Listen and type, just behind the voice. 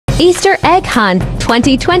Easter Egg Hunt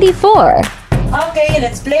 2024. Okay,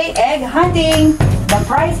 let's play egg hunting. The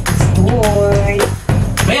prize is toy.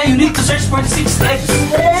 Maya, you need to search for the 6 eggs.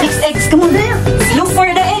 6 eggs, come on there. Look for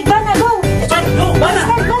the egg, Bana, go. Start, no, Bana.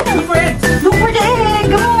 Look for eggs. Look for the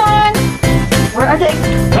egg, come on. Where are the eggs?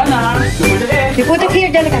 Bana, look for the egg. You put it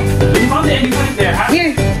here, Jalika. You found the egg, you put it there, huh?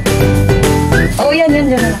 Here. Oh, yan,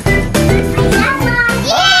 Jalika.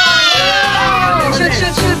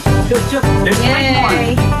 Shoot. There's 5 more.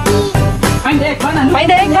 Find the egg, Bana. Find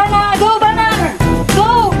the egg, Bana. Go, Bana.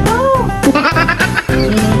 Go.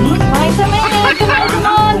 Find some egg. Come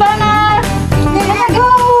on, Bana. Yeah, go.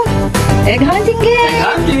 Egg hunting game. Egg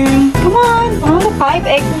hunting. Come on. Oh, 5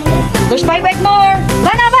 eggs. There's 5 eggs more.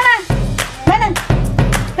 Bana.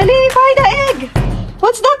 Dali, find the egg.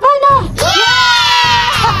 What's that, Bana? Yeah!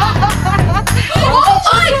 Oh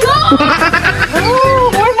my God! Oh,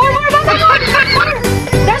 more, Bana.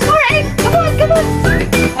 There's more eggs. Come on.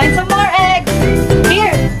 Find some more eggs.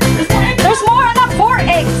 Here. There's more. Anak, 4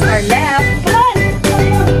 eggs are left. Come on.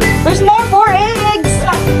 There's more 4 eggs.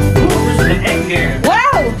 There's an egg here.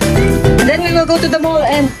 Wow. And then we will go to the mall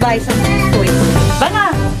and buy some toys.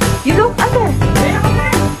 Bana, you look under.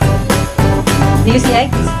 Do you see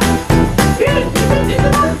eggs?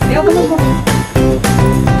 Yo, come on.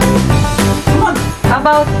 Come on. How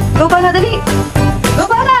about, go Bana, dali. Go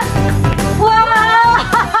Bana. Wow.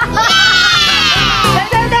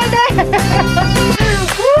 There.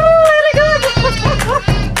 Woo, very good.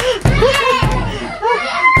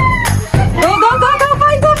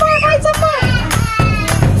 Go. Find some more.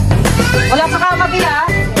 Wala sa kamabi, ha?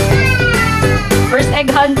 First egg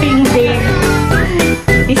hunting day.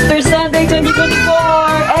 Easter Sunday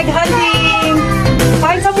 2024. Egg hunting.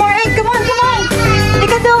 Find some more egg. Come on. You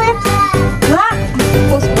can do it. Ha?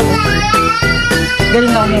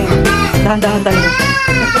 Galing lang eh. Dahan-dahan talaga.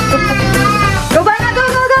 Go, Bana, go.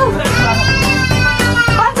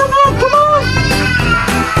 Find some egg. Come on.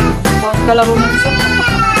 Kalaro ng isa.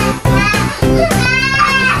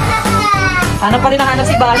 Hanap pa rin hanap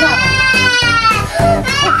si Bana.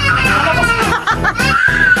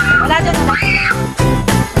 Wala dyan.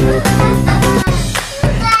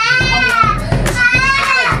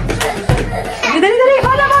 Dali.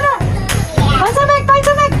 Bana. Find some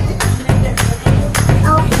egg.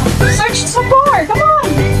 Search some more. Come on.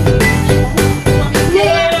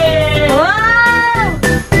 Yay! Wow.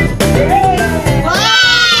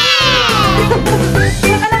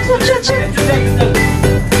 Shoot.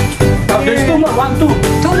 Oh, there's 2 more. 1, 2.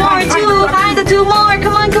 2 more. Find the 2 more.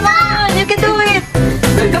 Come on. You can do it.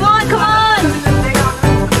 Come on.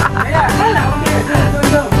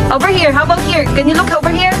 Over here. How about here? Can you look over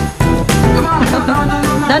here? Come on.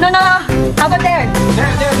 No. How about there? There.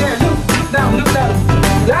 Look down.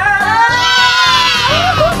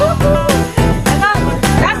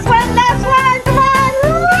 Last one. Come on.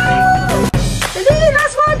 Dali,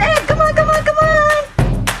 last one. Egg. Come on.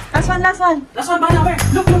 Last one. Last one, Bana, where?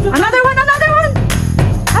 Look. Another one.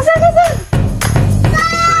 Asan?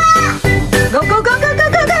 Go.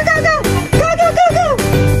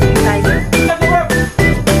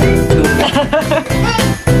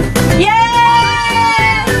 Yay!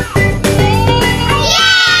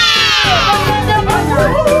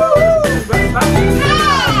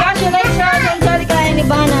 Congratulations, Angelica and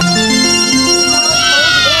Ivana.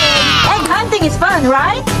 Egg hunting is fun,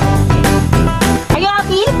 right? Are you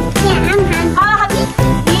happy? Yeah, I'm happy. Happy?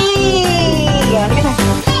 Yay! Halika na.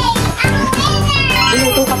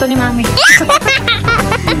 Iluto ka to ni Mami.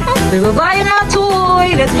 We will buy a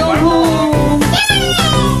toy. Let's go home.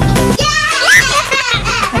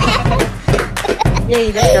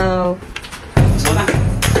 Yay, let's go. So na.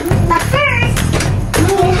 But first,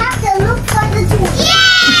 we have to look for the toy.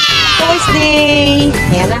 Toys Day!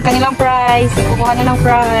 Yan ang kanilang prize. Kukuha na ng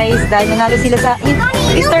prize dahil nanalo sila sa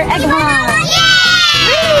Easter Egg Hunt.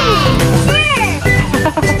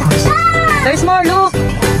 There's more, look!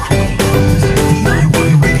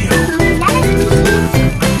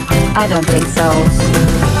 I don't think so.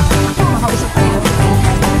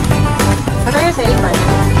 What are you saying, man?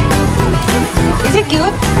 Is it cute?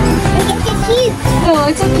 It's cute. Oh,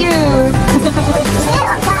 it's so cute.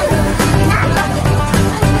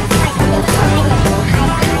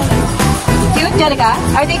 Cute, Jalika?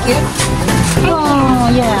 Are they cute? Oh,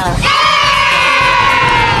 yeah.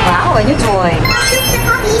 Wow, a new toy. The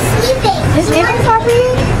puppy's sleeping. Is it a puppy?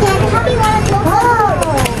 Yeah, the puppy wanted to go.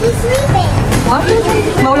 He's sleeping. What?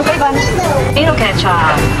 Maulog ka, Ivan? Ino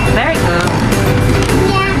ketchup. Very good.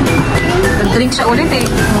 Yeah. Nag-drink siya ulit eh.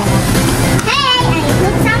 Hey,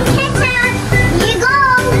 put some ketchup. Here you go.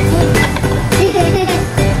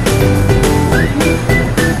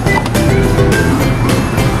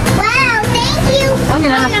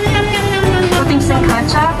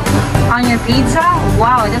 on your pizza?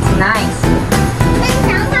 Wow, that's nice. And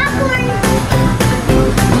some popcorn.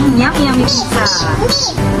 Yummy, yummy pizza.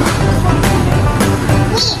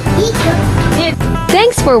 Me. Eat.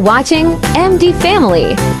 Thanks for watching MD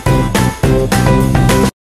Family.